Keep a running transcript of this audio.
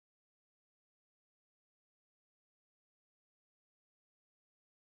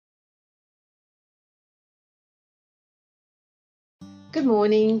Good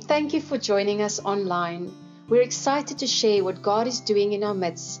morning. Thank you for joining us online. We're excited to share what God is doing in our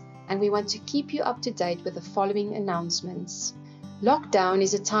midst, and we want to keep you up to date with the following announcements. Lockdown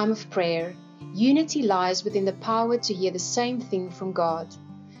is a time of prayer. Unity lies within the power to hear the same thing from God.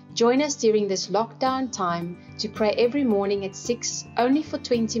 Join us during this lockdown time to pray every morning at 6, only for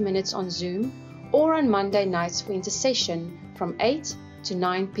 20 minutes on Zoom, or on Monday nights for intercession from 8 to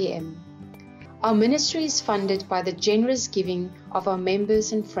 9 p.m. Our ministry is funded by the generous giving of our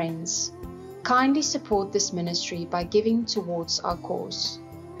members and friends. Kindly support this ministry by giving towards our cause.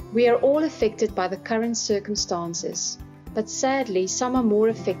 We are all affected by the current circumstances, but sadly some are more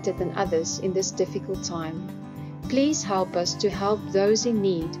affected than others in this difficult time. Please help us to help those in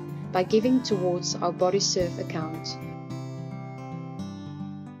need by giving towards our Body Serve account.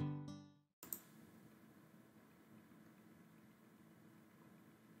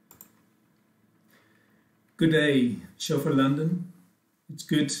 Good day, Shofar London. It's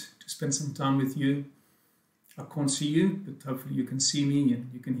good to spend some time with you. I can't see you, but hopefully you can see me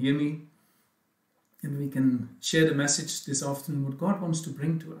and you can hear me. And we can share the message this afternoon, what God wants to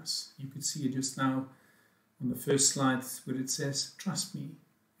bring to us. You could see it just now on the first slide where it says, trust me.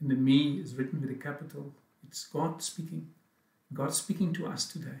 And the me is written with a capital. It's God speaking. God's speaking to us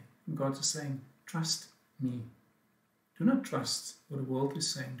today. And God is saying, trust me. Do not trust what the world is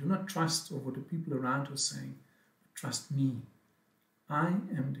saying. Do not trust what the people around are saying. Trust me. I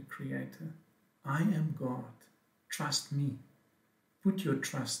am the Creator. I am God. Trust me. Put your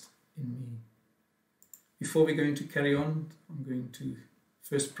trust in me. Before we're going to carry on, I'm going to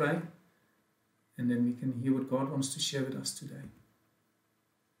first pray, and then we can hear what God wants to share with us today.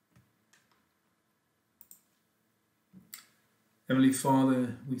 Heavenly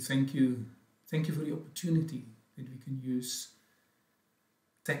Father, we thank you. Thank you for the opportunity that we can use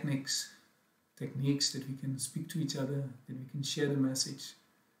techniques that we can speak to each other, that we can share the message,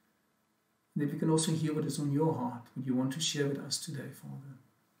 that we can also hear what is on your heart, what you want to share with us today, Father.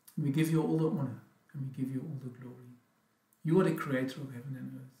 And we give you all the honor and we give you all the glory. You are the Creator of heaven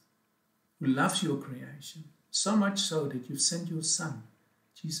and earth, who loves your creation, so much so that you've sent your Son,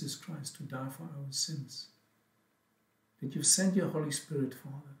 Jesus Christ, to die for our sins, that you've sent your Holy Spirit,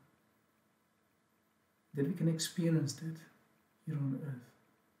 Father, that we can experience that here on earth.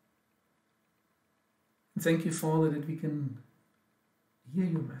 And thank you, Father, that we can hear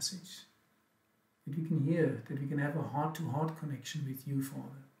your message, that we can hear, that we can have a heart-to-heart connection with you,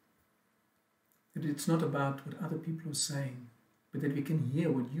 Father. That it's not about what other people are saying, but that we can hear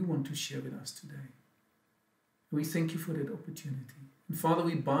what you want to share with us today. And we thank you for that opportunity. And Father,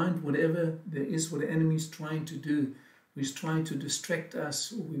 we bind whatever there is, what the enemy is trying to do, who is trying to distract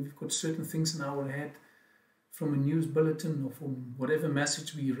us, or we've got certain things in our head, from a news bulletin or from whatever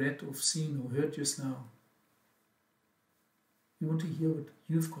message we read or seen or heard just now. We want to hear what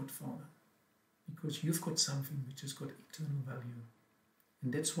you've got, Father, because you've got something which has got eternal value.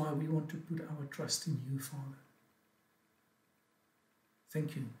 And that's why we want to put our trust in you, Father.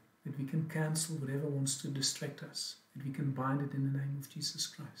 Thank you that we can cancel whatever wants to distract us, that we can bind it in the name of Jesus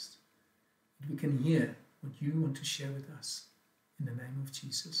Christ, that we can hear what you want to share with us in the name of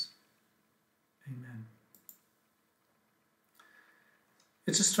Jesus. Amen.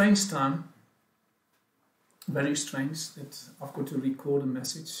 It's a strange time, very strange, that I've got to record a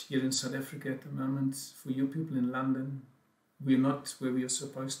message here in South Africa at the moment for you people in London. We're not where we are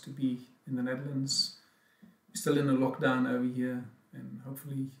supposed to be in the Netherlands. We're still in a lockdown over here, and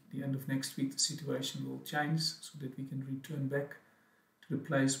hopefully the end of next week the situation will change so that we can return back to the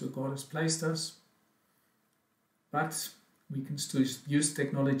place where God has placed us. But we can still use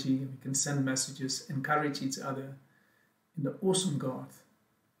technology, we can send messages, encourage each other in the awesome God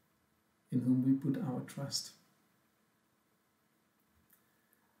in whom we put our trust.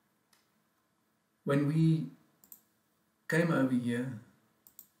 When we came over here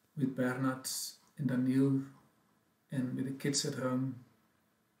with Bernard and Daniel and with the kids at home,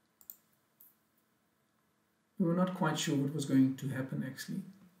 we were not quite sure what was going to happen actually.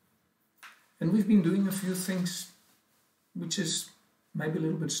 And we've been doing a few things which is maybe a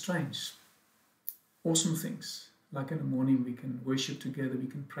little bit strange. Awesome things. Like in the morning we can worship together, we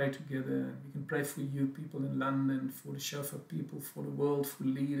can pray together, we can pray for you people in London, for the Shofar people, for the world, for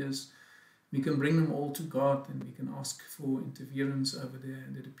leaders. We can bring them all to God and we can ask for interference over there,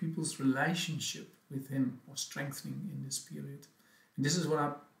 and that the people's relationship with Him are strengthening in this period. And this is what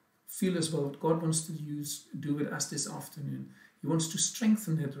I feel as well, what God wants to do with us this afternoon. He wants to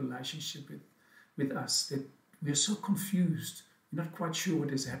strengthen that relationship with us, that we are so confused, we're not quite sure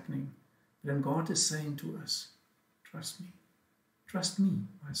what is happening. But then God is saying to us, trust me. Trust me,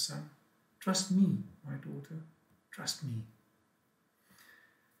 my son. Trust me, my daughter. Trust me.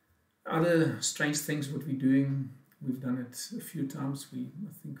 Other strange things what we're doing, we've done it a few times. We,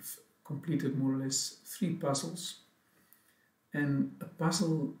 I think, completed more or less 3 puzzles. And a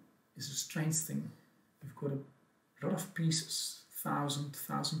puzzle is a strange thing. You've got a lot of pieces,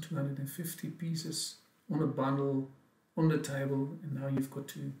 1,250 pieces on a bundle, on the table, and now you've got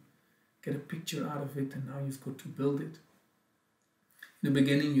to get a picture out of it, and now you've got to build it. In the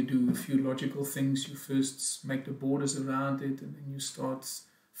beginning, you do a few logical things. You first make the borders around it, and then you start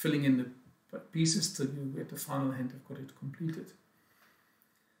filling in the pieces till you, at the final end, have got it completed.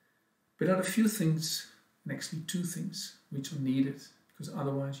 But there are a few things, and actually 2 things, which are needed, because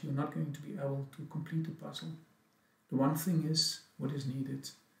otherwise you're not going to be able to complete the puzzle. The one thing is, what is needed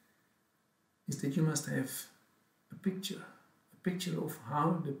is that you must have a picture of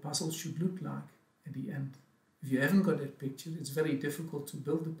how the puzzle should look like at the end. If you haven't got that picture, it's very difficult to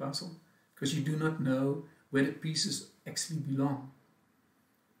build the puzzle, because you do not know where the pieces actually belong.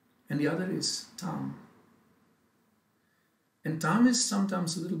 And the other is time. And time is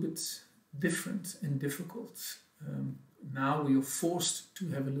sometimes a little bit different and difficult. Now we are forced to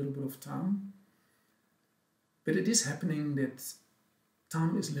have a little bit of time, but it is happening that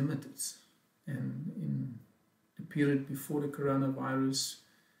time is limited. And in the period before the coronavirus,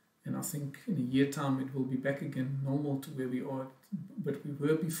 and I think in a year time it will be back again normal to where we are, but we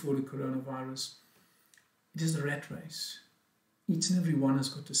were before the coronavirus. It is the rat race. Each and every one has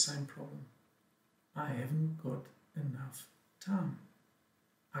got the same problem. I haven't got enough time.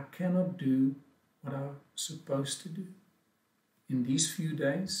 I cannot do what I'm supposed to do. In these few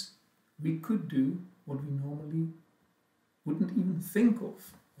days, we could do what we normally wouldn't even think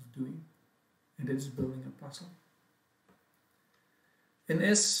of doing, and that is building a puzzle. And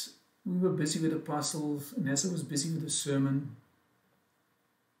as we were busy with the puzzles, and as I was busy with the sermon,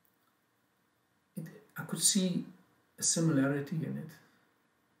 I could see a similarity in it.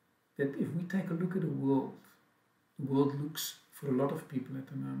 That if we take a look at the world looks for a lot of people at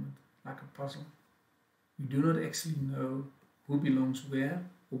the moment like a puzzle. We do not actually know who belongs where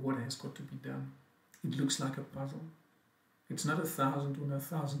or what has got to be done. It looks like a puzzle. It's not 1,000 or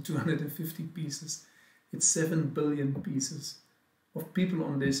 1,250 pieces. It's 7 billion pieces of people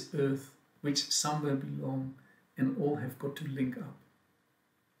on this earth which somewhere belong and all have got to link up.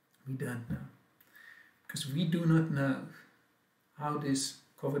 We don't know. Because we do not know how this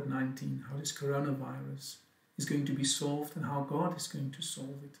COVID-19, how this coronavirus is going to be solved and how God is going to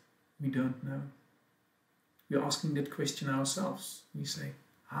solve it. We don't know. We're asking that question ourselves. We say,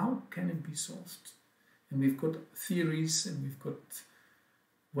 how can it be solved? And we've got theories and we've got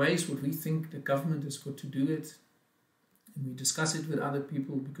ways what we think the government has got to do it. And we discuss it with other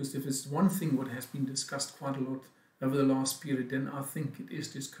people, because if it's one thing what has been discussed quite a lot over the last period, then I think it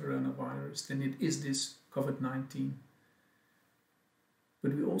is this coronavirus, then it is this COVID-19.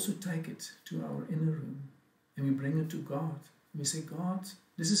 But we also take it to our inner room and we bring it to God. And we say, God,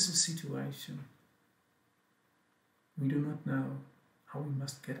 this is a situation. We do not know how we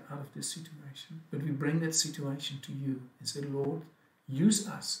must get out of this situation, but we bring that situation to you and say, Lord, use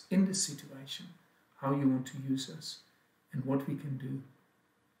us in this situation, how you want to use us and what we can do.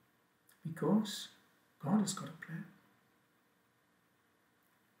 Because God has got a plan.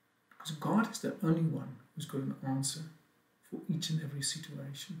 Because God is the only one who's got an answer for each and every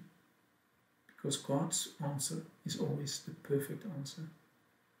situation. Because God's answer is always the perfect answer.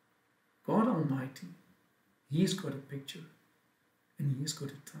 God Almighty, He's got a picture and He's got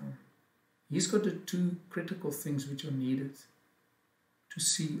a time. He's got the 2 critical things which are needed to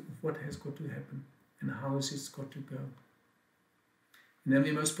see what has got to happen and how is it got to go. And then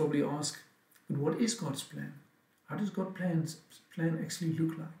we most probably ask, but what is God's plan? How does God's plan actually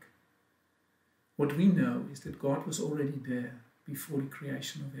look like? What we know is that God was already there before the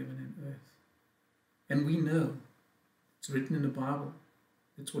creation of heaven and earth. And we know, it's written in the Bible,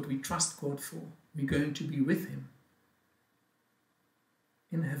 that's what we trust God for. We're going to be with Him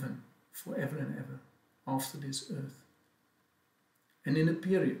in heaven forever and ever after this earth. And in the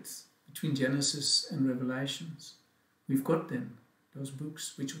periods between Genesis and Revelations, we've got then those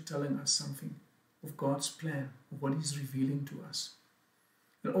books which are telling us something of God's plan, of what He's revealing to us.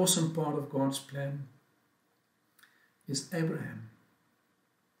 An awesome part of God's plan is Abraham.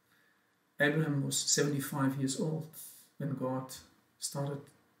 Abraham was 75 years old when God started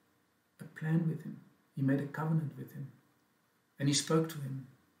a plan with him. He made a covenant with him. And He spoke to him.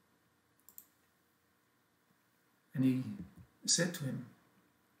 And He said to him,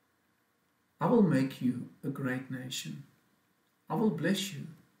 I will make you a great nation. I will bless you.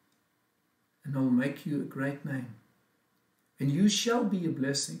 And I will make you a great name. And you shall be a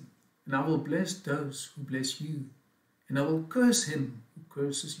blessing. And I will bless those who bless you. and I will curse him who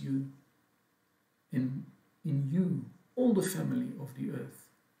curses you. In you all the family of the earth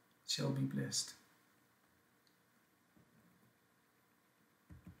shall be blessed.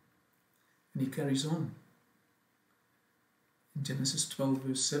 And he carries on. In Genesis 12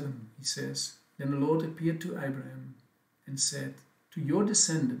 verse 7 he says, Then the Lord appeared to Abraham and said, To your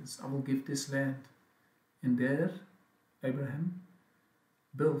descendants I will give this land. And there Abraham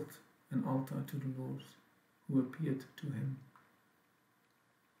built an altar to the Lord who appeared to him.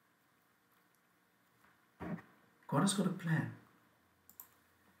 God has got a plan.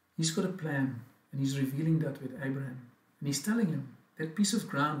 He's got a plan, and he's revealing that with Abraham. And he's telling him, that piece of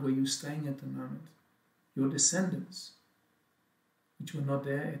ground where you're staying at the moment, your descendants, which were not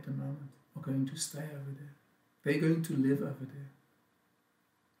there at the moment, are going to stay over there. They're going to live over there.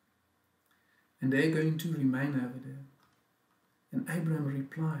 And they're going to remain over there. And Abraham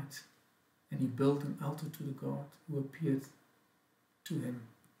replied, and he built an altar to the God who appeared to him,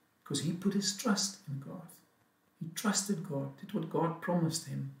 because he put his trust in God. He trusted God, that what God promised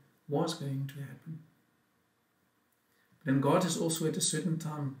him was going to happen. But then God is also at a certain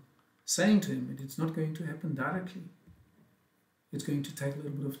time saying to him that it's not going to happen directly. It's going to take a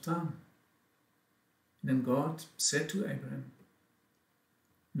little bit of time. And then God said to Abraham,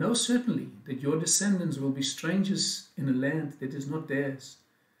 Know certainly that your descendants will be strangers in a land that is not theirs,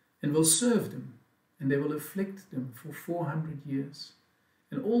 and will serve them, and they will afflict them for 400 years.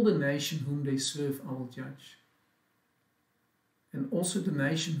 And all the nation whom they serve I will judge. And also the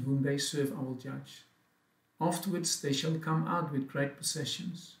nation whom they serve I will judge. Afterwards they shall come out with great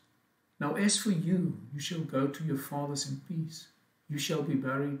possessions. Now as for you, you shall go to your fathers in peace. You shall be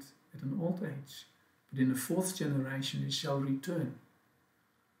buried at an old age, but in the 4th generation you shall return.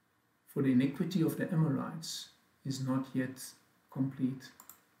 For the iniquity of the Amorites is not yet complete.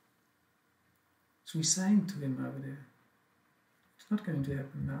 So he's saying to him over there, it's not going to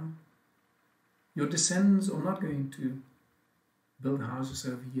happen now. Your descendants are not going to build houses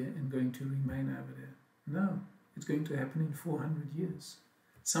over here and going to remain over there. No, it's going to happen in 400 years.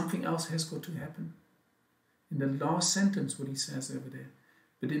 Something else has got to happen. In the last sentence, what he says over there,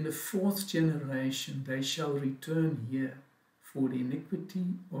 but in the 4th generation they shall return here, for the iniquity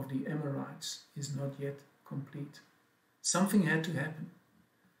of the Amorites is not yet complete. Something had to happen.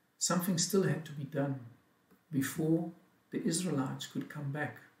 Something still had to be done before the Israelites could come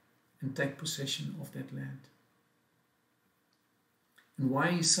back and take possession of that land. And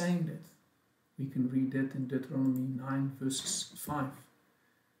why he's saying that, we can read that in Deuteronomy 9 verses 5.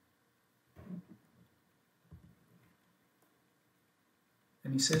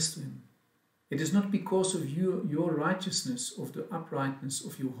 And he says to him, It is not because of your righteousness, of the uprightness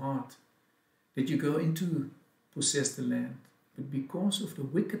of your heart, that you go in to possess the land, but because of the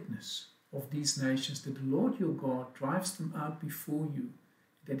wickedness of these nations, that the Lord your God drives them out before you,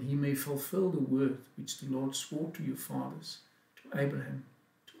 that he may fulfill the word which the Lord swore to your fathers, to Abraham,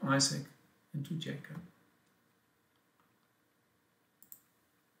 to Isaac, and to Jacob.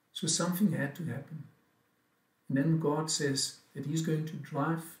 So something had to happen. And then God says that he's going to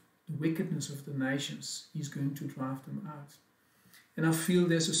drive the wickedness of the nations. He's going to drive them out. And I feel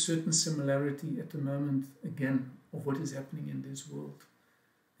there's a certain similarity at the moment, again, of what is happening in this world.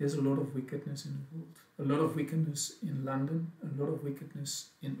 There's a lot of wickedness in the world. A lot of wickedness in London, a lot of wickedness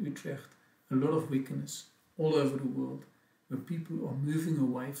in Utrecht, a lot of wickedness all over the world, where people are moving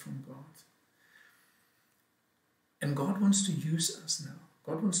away from God. And God wants to use us now.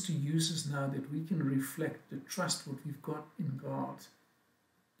 God wants to use us now that we can reflect the trust what we've got in God,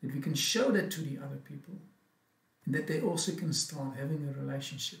 that we can show that to the other people, and that they also can start having a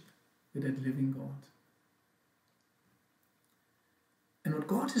relationship with that living God. And what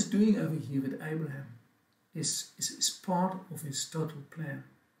God is doing over here with Abraham is part of his total plan.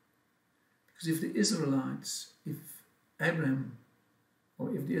 Because if the Israelites, if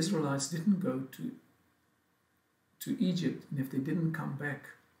the Israelites didn't go to Egypt, and if they didn't come back,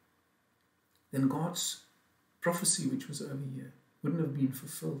 then God's prophecy, which was over here, wouldn't have been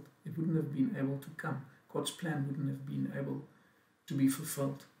fulfilled. It wouldn't have been able to come. God's plan wouldn't have been able to be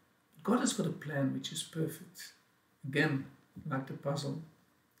fulfilled. God has got a plan which is perfect. Again, like the puzzle,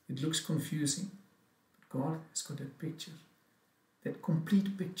 it looks confusing, but God has got that picture, that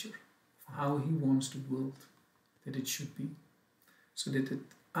complete picture of how he wants the world that it should be. So that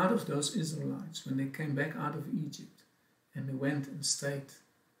out of those Israelites, when they came back out of Egypt and they went and stayed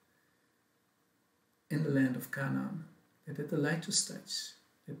in the land of Canaan, that at the later stage,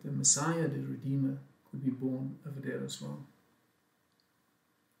 that the Messiah, the Redeemer, could be born over there as well.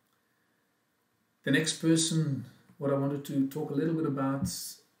 The next person, what I wanted to talk a little bit about,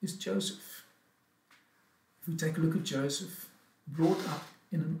 is Joseph. If we take a look at Joseph, brought up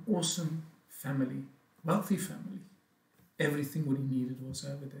in an awesome family, wealthy family, everything what he needed was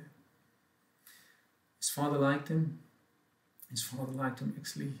over there. His father liked him. His father liked him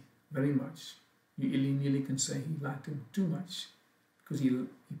actually very much. You nearly can say he liked him too much, because he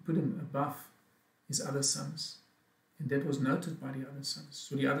put him above his other sons. And that was noted by the other sons.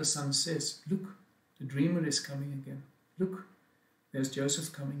 So the other son says, look, the dreamer is coming again. Look, there's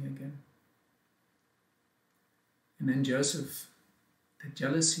Joseph coming again. And then Joseph, the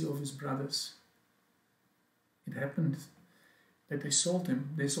jealousy of his brothers, it happened that they sold him.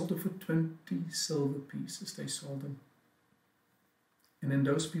 They sold him for 20 silver pieces. They sold him. And then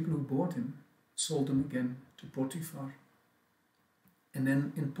those people who bought him sold him again to Potiphar. And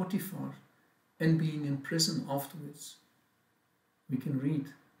then in Potiphar, and being in prison afterwards, we can read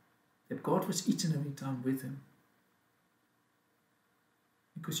that God was each and every time with him.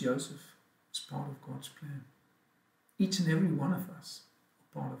 Because Joseph was part of God's plan. Each and every one of us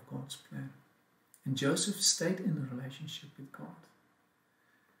are part of God's plan. And Joseph stayed in a relationship with God.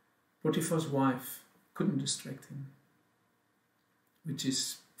 Potiphar's wife couldn't distract him, which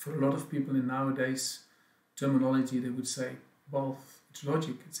is, for a lot of people in nowadays terminology, they would say, well, it's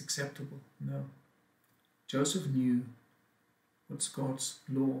logic, it's acceptable. No. Joseph knew what's God's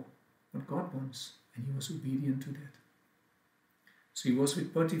law, what God wants, and he was obedient to that. So he was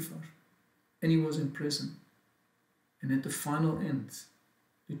with Potiphar, and he was in prison. And at the final end,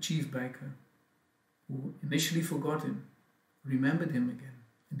 the chief baker, who initially forgot him, remembered him again,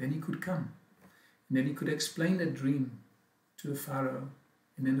 and then he could come. And then he could explain that dream to the Pharaoh,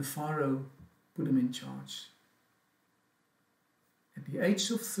 and then the Pharaoh put him in charge. At the age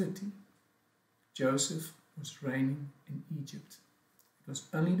of 30, Joseph was reigning in Egypt. It was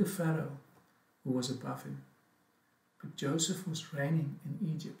only the Pharaoh who was above him. But Joseph was reigning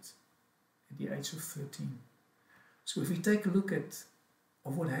in Egypt at the age of 13. So if we take a look at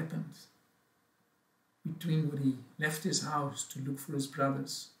what happened between when he left his house to look for his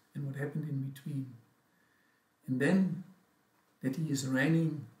brothers and what happened in between, and then that he is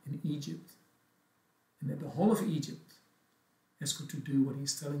reigning in Egypt, and that the whole of Egypt has got to do what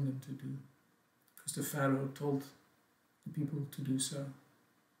he's telling them to do, because the Pharaoh told the people to do so.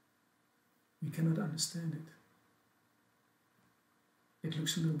 We cannot understand it. It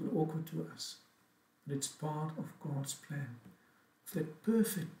looks a little bit awkward to us, but it's part of God's plan, of that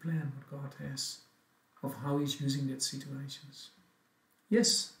perfect plan what God has, of how he's using that situations.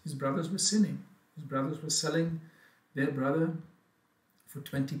 Yes, his brothers were sinning. His brothers were selling their brother for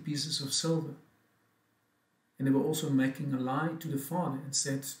 20 pieces of silver. And they were also making a lie to the father and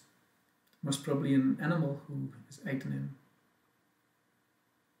said, it was probably an animal who has eaten him.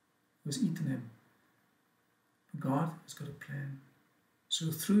 But God has got a plan.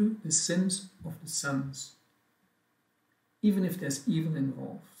 So through the sins of the sons, even if there's evil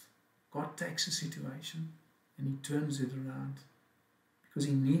involved, God takes a situation and he turns it around, because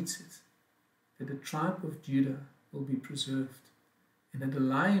he needs it, that the tribe of Judah will be preserved, and that the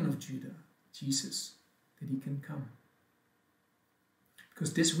Lion of Judah, Jesus, that he can come.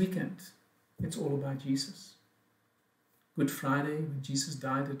 Because this weekend, it's all about Jesus. Good Friday, when Jesus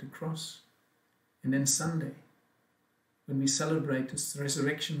died at the cross, and then Sunday, when we celebrate the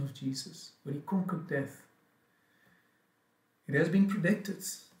resurrection of Jesus, when he conquered death. It has been predicted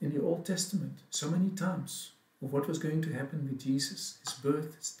in the Old Testament so many times of what was going to happen with Jesus, his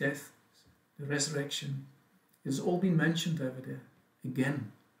birth, his death, the resurrection. It has all been mentioned over there.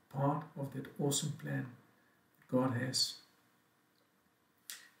 Again, part of that awesome plan that God has.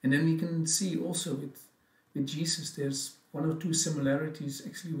 And then we can see also with Jesus, there's one or two similarities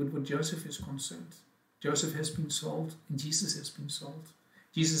actually with what Joseph is concerned. Joseph has been sold and Jesus has been sold.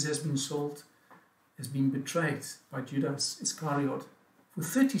 Jesus has been sold, has been betrayed by Judas Iscariot for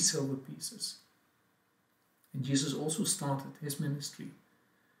 30 silver pieces. And Jesus also started his ministry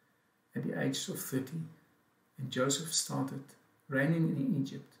at the age of 30. And Joseph started reigning in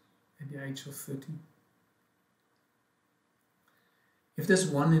Egypt at the age of 30. If there's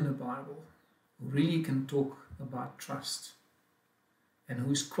one in the Bible who really can talk about trust, and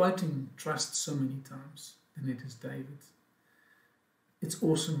who's quoting trust so many times, then it is David. It's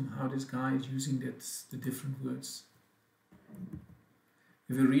awesome how this guy is using the different words.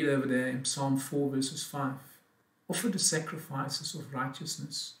 If we read over there in Psalm 4 verses 5, offer the sacrifices of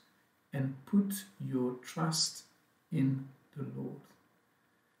righteousness and put your trust in the Lord.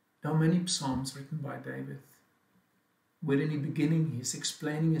 There are many psalms written by David, where in the beginning he's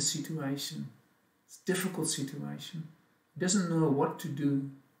explaining a situation, it's a difficult situation. He doesn't know what to do.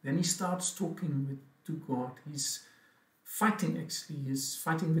 Then he starts talking to God. He's fighting actually. He's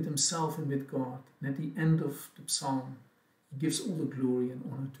fighting with himself and with God. And at the end of the psalm, he gives all the glory and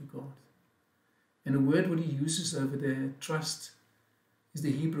honor to God. And the word what he uses over there, trust, is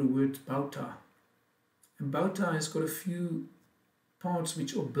the Hebrew word bauta. And bauta has got a few parts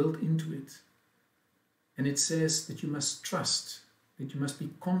which are built into it. And it says that you must trust, that you must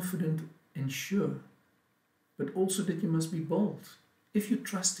be confident and sure, but also that you must be bold. If you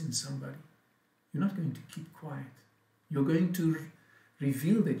trust in somebody, you're not going to keep quiet. You're going to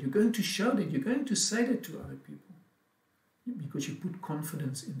reveal that. You're going to show that. You're going to say that to other people because you put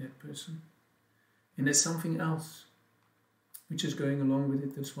confidence in that person. And there's something else which is going along with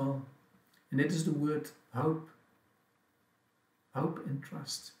it as well. And that is the word hope. Hope and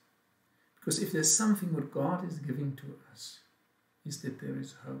trust. Because if there's something what God is giving to us, is that there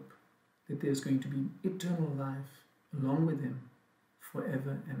is hope. That there's going to be eternal life along with Him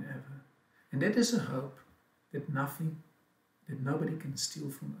forever and ever. And that is a hope that nobody can steal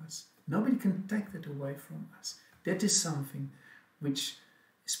from us. Nobody can take that away from us. That is something which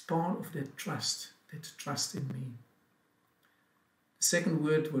is part of that trust in me. The second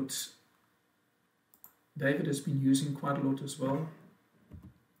word what David has been using quite a lot as well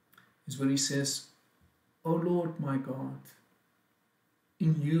is where he says, "O Lord my God,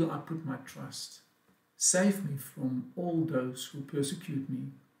 in you I put my trust. Save me from all those who persecute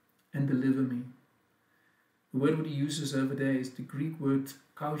me and deliver me." The word what he uses over there is the Greek word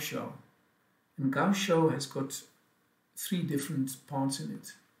kausho. And kausho has got three different parts in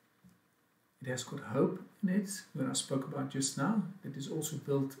it. It has got hope in it, where I spoke about just now. That is also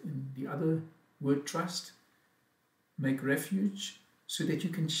built in the other word trust. Make refuge, so that you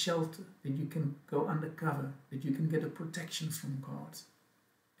can shelter, that you can go undercover, that you can get a protection from God.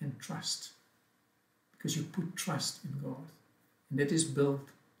 And trust, because you put trust in God. And that is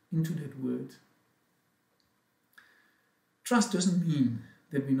built into that word. Trust doesn't mean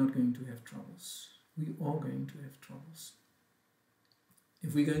that we're not going to have troubles. We are going to have troubles.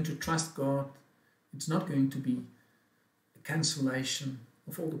 If we're going to trust God, it's not going to be a cancellation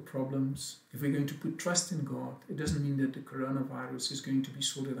of all the problems. If we're going to put trust in God, it doesn't mean that the coronavirus is going to be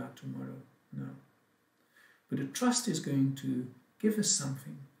sorted out tomorrow. No. But the trust is going to give us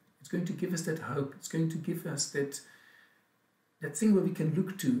something. It's going to give us that hope. It's going to give us that thing where we can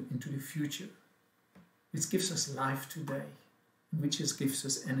look to into the future. Which gives us life today. Which gives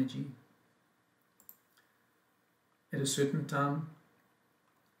us energy. At a certain time,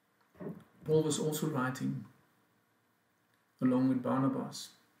 Paul was also writing along with Barnabas.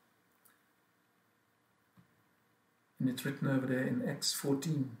 And it's written over there in Acts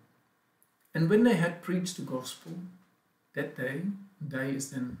 14. "And when they had preached the gospel that day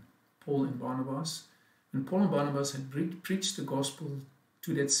is then Paul and Barnabas, and Paul and Barnabas had preached the gospel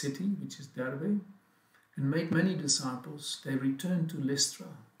to that city, which is Derbe, and made many disciples, they returned to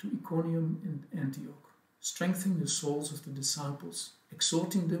Lystra, to Iconium and Antioch, strengthening the souls of the disciples,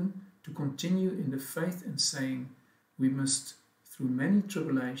 exhorting them to continue in the faith and saying, we must, through many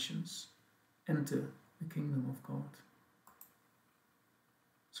tribulations, enter the kingdom of God."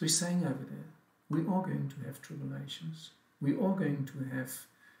 So he's saying over there, we are going to have tribulations. We are going to have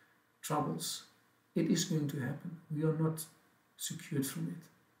troubles. It is going to happen. We are not secured from it.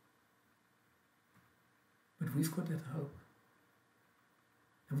 But we've got that hope.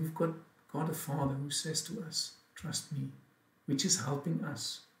 And we've got God the Father who says to us, trust me, which is helping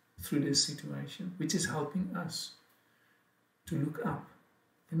us through this situation, which is helping us to look up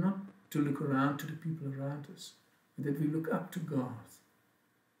and not to look around to the people around us, but that we look up to God.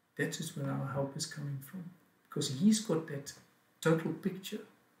 That is where our help is coming from, because He's got that total picture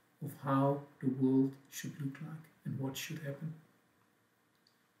of how the world should look like and what should happen.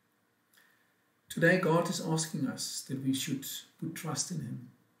 Today God is asking us that we should put trust in Him,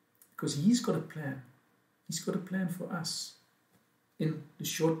 because He's got a plan. He's got a plan for us in the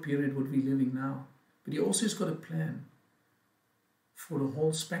short period what we're living now. But He also has got a plan for the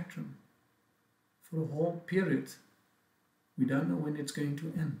whole spectrum, for the whole period. We don't know when it's going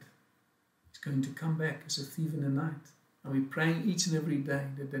to end. It's going to come back as a thief in the night. And we're praying each and every day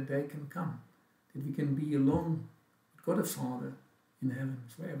that that day can come, that we can be alone with God the Father in heaven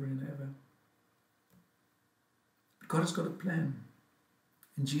forever and ever. But God has got a plan,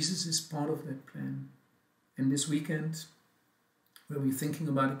 and Jesus is part of that plan. And this weekend, where we're thinking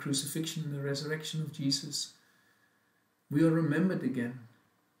about the crucifixion and the resurrection of Jesus, we are remembered again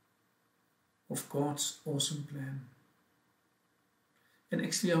of God's awesome plan. And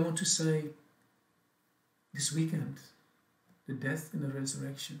actually I want to say, this weekend, the death and the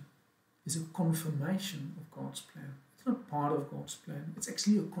resurrection is a confirmation of God's plan. It's not part of God's plan. It's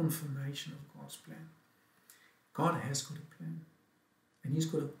actually a confirmation of God's plan. God has got a plan. And He's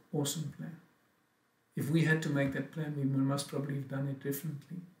got an awesome plan. If we had to make that plan, we must probably have done it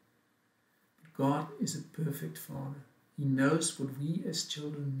differently. But God is a perfect Father. He knows what we as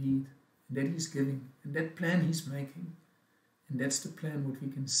children need, and that He's giving, and that plan He's making. And that's the plan what we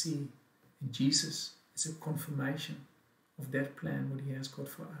can see. And Jesus is a confirmation of that plan what He has got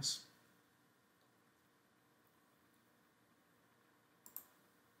for us.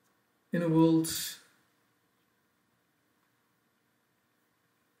 In a world,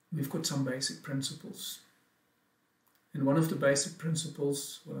 we've got some basic principles. And one of the basic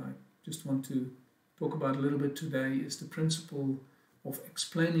principles, what I just want to talk about a little bit today, is the principle of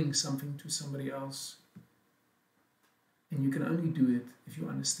explaining something to somebody else. And you can only do it if you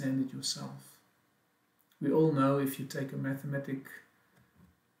understand it yourself. We all know if you take a mathematic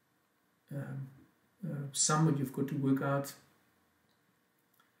sum what you've got to work out,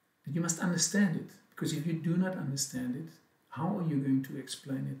 that you must understand it. Because if you do not understand it, how are you going to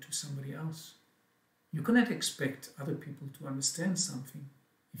explain it to somebody else? You cannot expect other people to understand something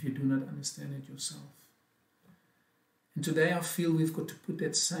if you do not understand it yourself. And today I feel we've got to put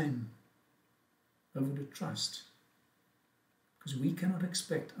that same over the trust. Because we cannot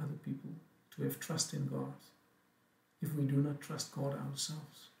expect other people to have trust in God if we do not trust God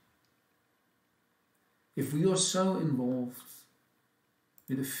ourselves. If we are so involved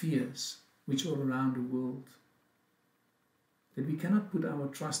with the fears which are around the world that we cannot put our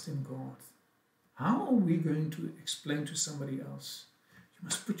trust in God, how are we going to explain to somebody else, you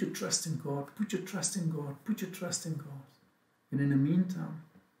must put your trust in God, put your trust in God, put your trust in God. And in the meantime,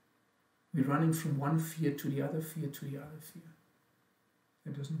 we're running from one fear to the other fear to the other fear.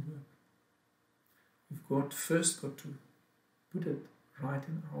 That doesn't work. We've first got to put it right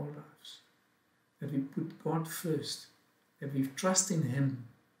in our lives. That we put God first, that we trust in Him,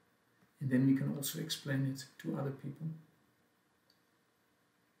 and then we can also explain it to other people.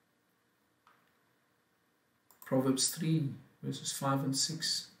 Proverbs 3, verses 5 and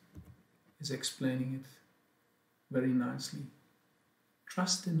 6 is explaining it very nicely.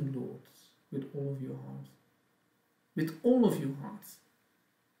 Trust in the Lord with all of your heart. With all of your heart.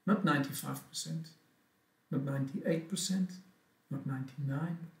 Not 95%, not 98%, not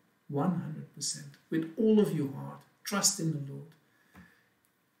 99%, 100%. With all of your heart, trust in the Lord.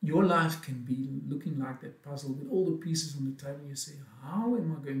 Your life can be looking like that puzzle with all the pieces on the table. You say, how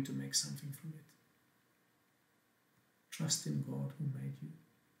am I going to make something from it? Trust in God who made you.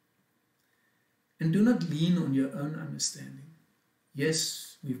 And do not lean on your own understanding.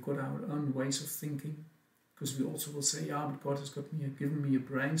 Yes, we've got our own ways of thinking, because we also will say, yeah, but God has given me a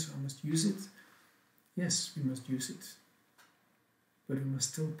brain, so I must use it. Yes, we must use it. But we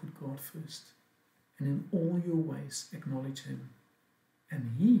must still put God first. And in all your ways acknowledge Him.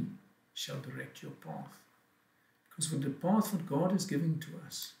 And He shall direct your path. Because with the path that God is giving to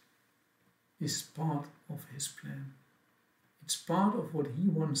us is part of His plan. It's part of what He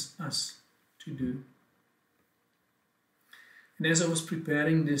wants us to do. And as I was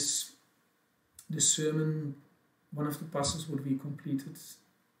preparing this sermon, one of the puzzles would be completed.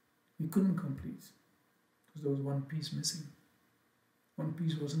 We couldn't complete because there was one piece missing. One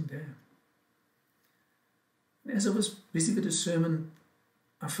piece wasn't there. And as I was busy with the sermon,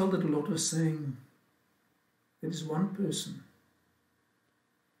 I felt that the Lord was saying, there is one person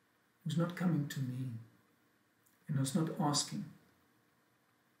who's not coming to me and is not asking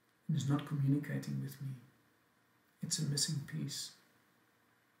and is not communicating with me. It's a missing piece.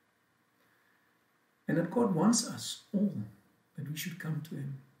 And that God wants us all, that we should come to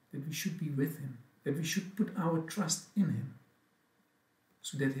Him, that we should be with Him, that we should put our trust in Him,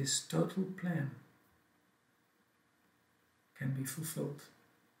 so that His total plan can be fulfilled.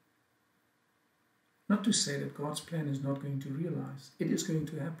 Not to say that God's plan is not going to realize. It is going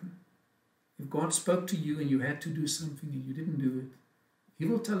to happen. If God spoke to you and you had to do something and you didn't do it, He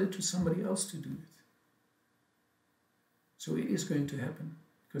will tell it to somebody else to do it. So it is going to happen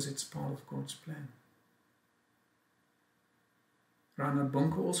because it's part of God's plan. Reinhard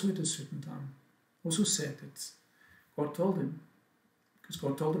Bonke also at a certain time also said that God told him, because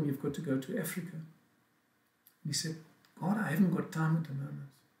God told him you've got to go to Africa. And he said, God, I haven't got time at the moment.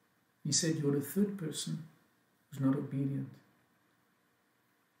 He said, you're the third person who's not obedient.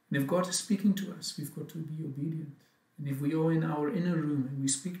 And if God is speaking to us, we've got to be obedient. And if we are in our inner room and we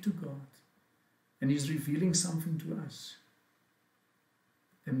speak to God and He's revealing something to us,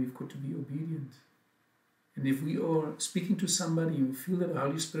 then we've got to be obedient. And if we are speaking to somebody and we feel that the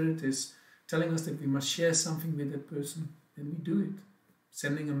Holy Spirit is telling us that we must share something with that person, then we do it.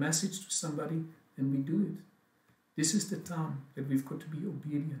 Sending a message to somebody, then we do it. This is the time that we've got to be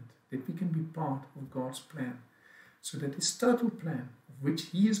obedient, that we can be part of God's plan. so that His total plan, of which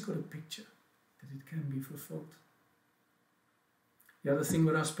He has got a picture, that it can be fulfilled. The other thing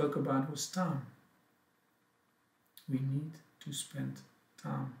that I spoke about was time. We need to spend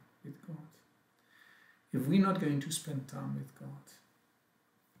time with God. If we're not going to spend time with God,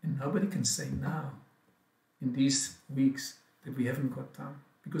 and nobody can say now, in these weeks, that we haven't got time,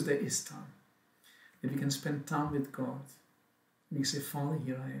 because there is time, that we can spend time with God. And we say, Father,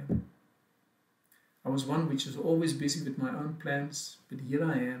 here I am. I was one which was always busy with my own plans, but here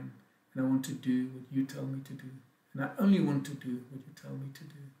I am, and I want to do what you tell me to do. And I only want to do what you tell me to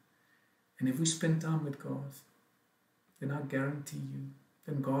do. And if we spend time with God, then I guarantee you,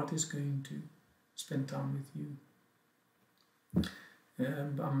 then God is going to spend time with you.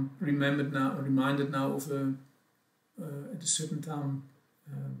 I'm reminded now of at a certain time,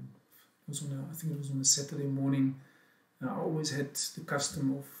 I think it was on a Saturday morning. I always had the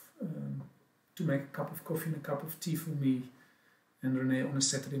custom of to make a cup of coffee and a cup of tea for me and Renee on a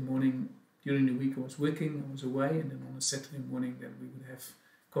Saturday morning. During the week I was working, I was away, and then on a Saturday morning then we would have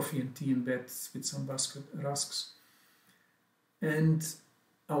coffee and tea in bed with some rusks. And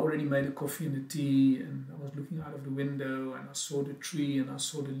I already made a coffee and a tea, and I was looking out of the window and I saw the tree and I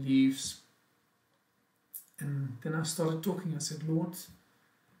saw the leaves. And then I started talking. I said, Lord,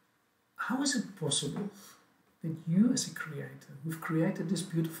 how is it possible that you as a creator, who've created this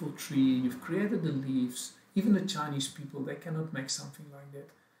beautiful tree, you've created the leaves, even the Chinese people, they cannot make something like that.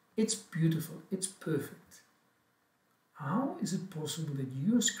 It's beautiful, it's perfect. How is it possible that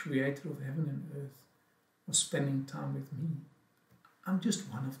you as creator of heaven and earth are spending time with me? I'm just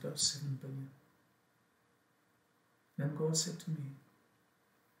one of those 7 billion. Then God said to me,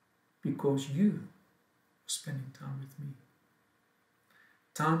 because you are spending time with me.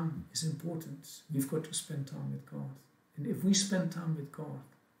 Time is important. We've got to spend time with God. And if we spend time with God,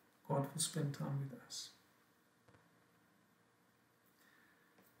 God will spend time with us.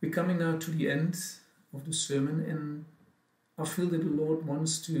 We're coming now to the end of the sermon, and I feel that the Lord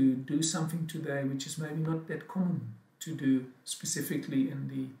wants to do something today which is maybe not that common to do, specifically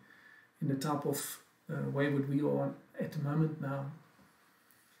in the type of way that we are at the moment now.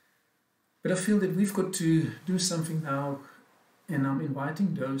 But I feel that we've got to do something now, and I'm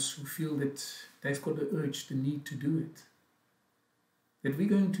inviting those who feel that they've got the urge, the need to do it, that we're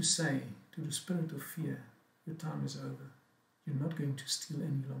going to say to the spirit of fear, your time is over. You're not going to steal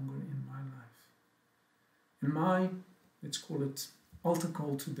any longer in my life. And my, let's call it, altar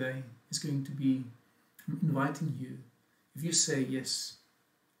call today is going to be, I'm inviting you. If you say, yes,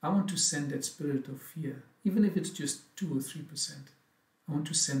 I want to send that spirit of fear, even if it's just 2 or 3%, I want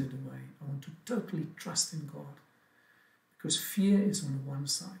to send it away. I want to totally trust in God. Because fear is on the one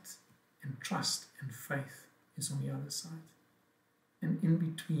side, and trust and faith is on the other side. And in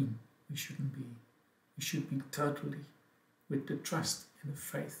between, we shouldn't be. We should be totally with the trust and the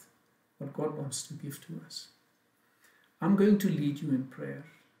faith, what God wants to give to us. I'm going to lead you in prayer,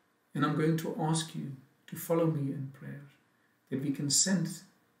 and I'm going to ask you to follow me in prayer, that we can send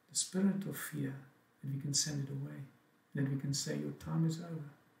the spirit of fear, that we can send it away, that we can say your time is over,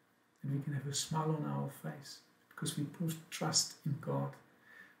 and we can have a smile on our face, because we put trust in God,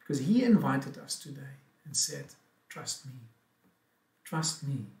 because He invited us today and said, trust me, trust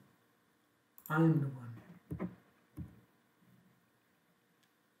me, I am the one.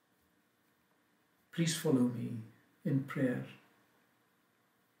 Please follow me in prayer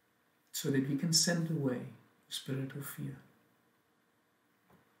so that we can send away the spirit of fear.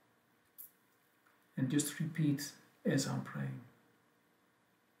 And just repeat as I'm praying.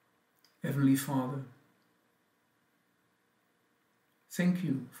 Heavenly Father, thank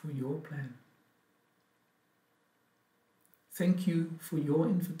you for your plan. Thank you for your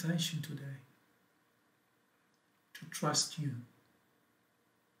invitation today to trust you,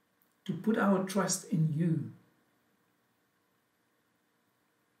 to put our trust in you,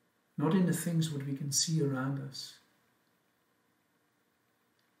 not in the things what we can see around us,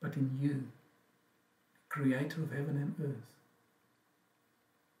 but in you, the creator of heaven and earth.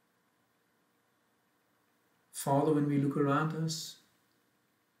 Father, when we look around us,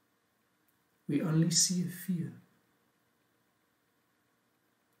 we only see a fear.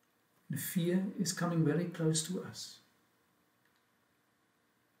 The fear is coming very close to us.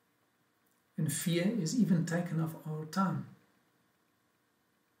 And fear is even taken off our time.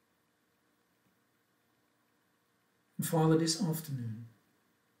 And Father, this afternoon,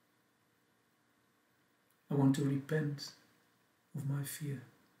 I want to repent of my fear.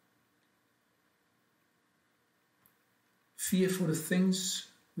 Fear for the things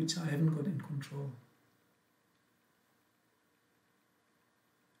which I haven't got in control.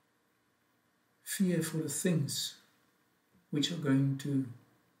 Fear for the things which are going to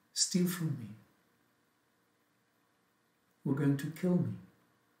steal from me, who are going to kill me,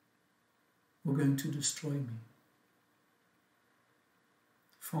 who are going to destroy me.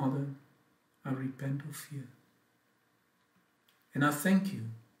 Father, I repent of fear. And I thank you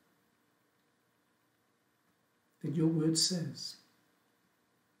that your word says,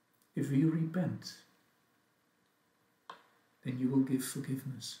 if we repent, then you will give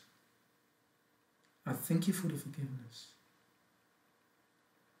forgiveness. I thank you for the forgiveness.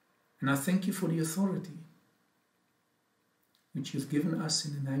 And I thank you for the authority which you've given us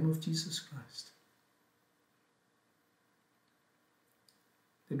in the name of Jesus Christ.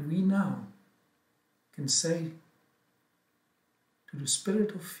 That we now can say to the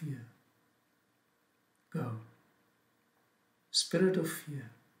spirit of fear, go. Spirit of fear,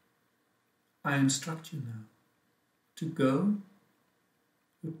 I instruct you now to go.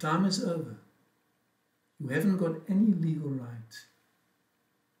 Your time is over. You haven't got any legal right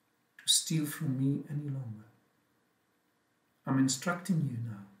to steal from me any longer. I'm instructing you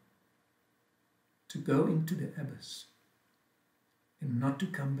now to go into the abyss and not to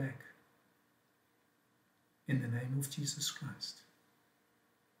come back. In the name of Jesus Christ.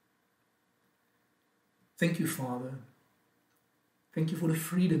 Thank you, Father. Thank you for the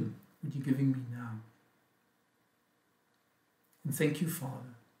freedom that you're giving me now. And thank you,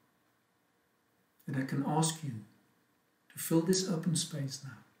 Father, that I can ask you to fill this open space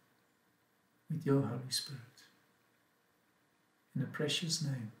now with your Holy Spirit. In the precious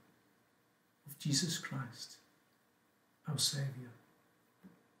name of Jesus Christ, our Savior.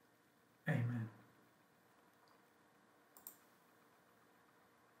 Amen.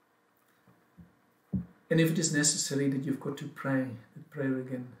 And if it is necessary that you've got to pray that prayer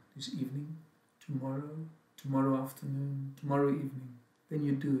again this evening, tomorrow afternoon, tomorrow evening, then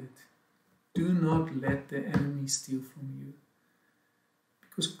you do it. Do not let the enemy steal from you.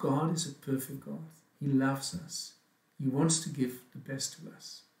 Because God is a perfect God. He loves us. He wants to give the best to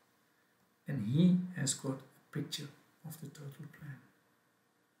us. And He has got a picture of the total plan.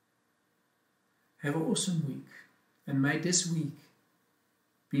 Have an awesome week. And may this week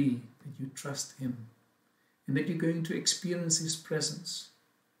be that you trust Him. And that you're going to experience His presence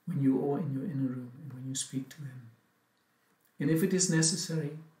when you are in your inner room and when you speak to Him. And if it is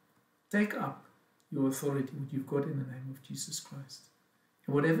necessary, take up your authority, what you've got in the name of Jesus Christ.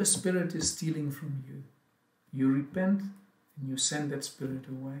 And whatever spirit is stealing from you, you repent and you send that spirit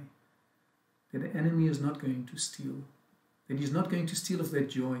away. That the enemy is not going to steal. That he's not going to steal of that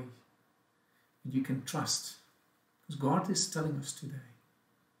joy. That you can trust. Because God is telling us today,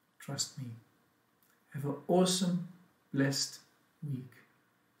 trust me. Have an awesome, blessed week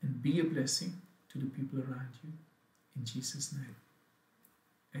and be a blessing to the people around you. In Jesus' name.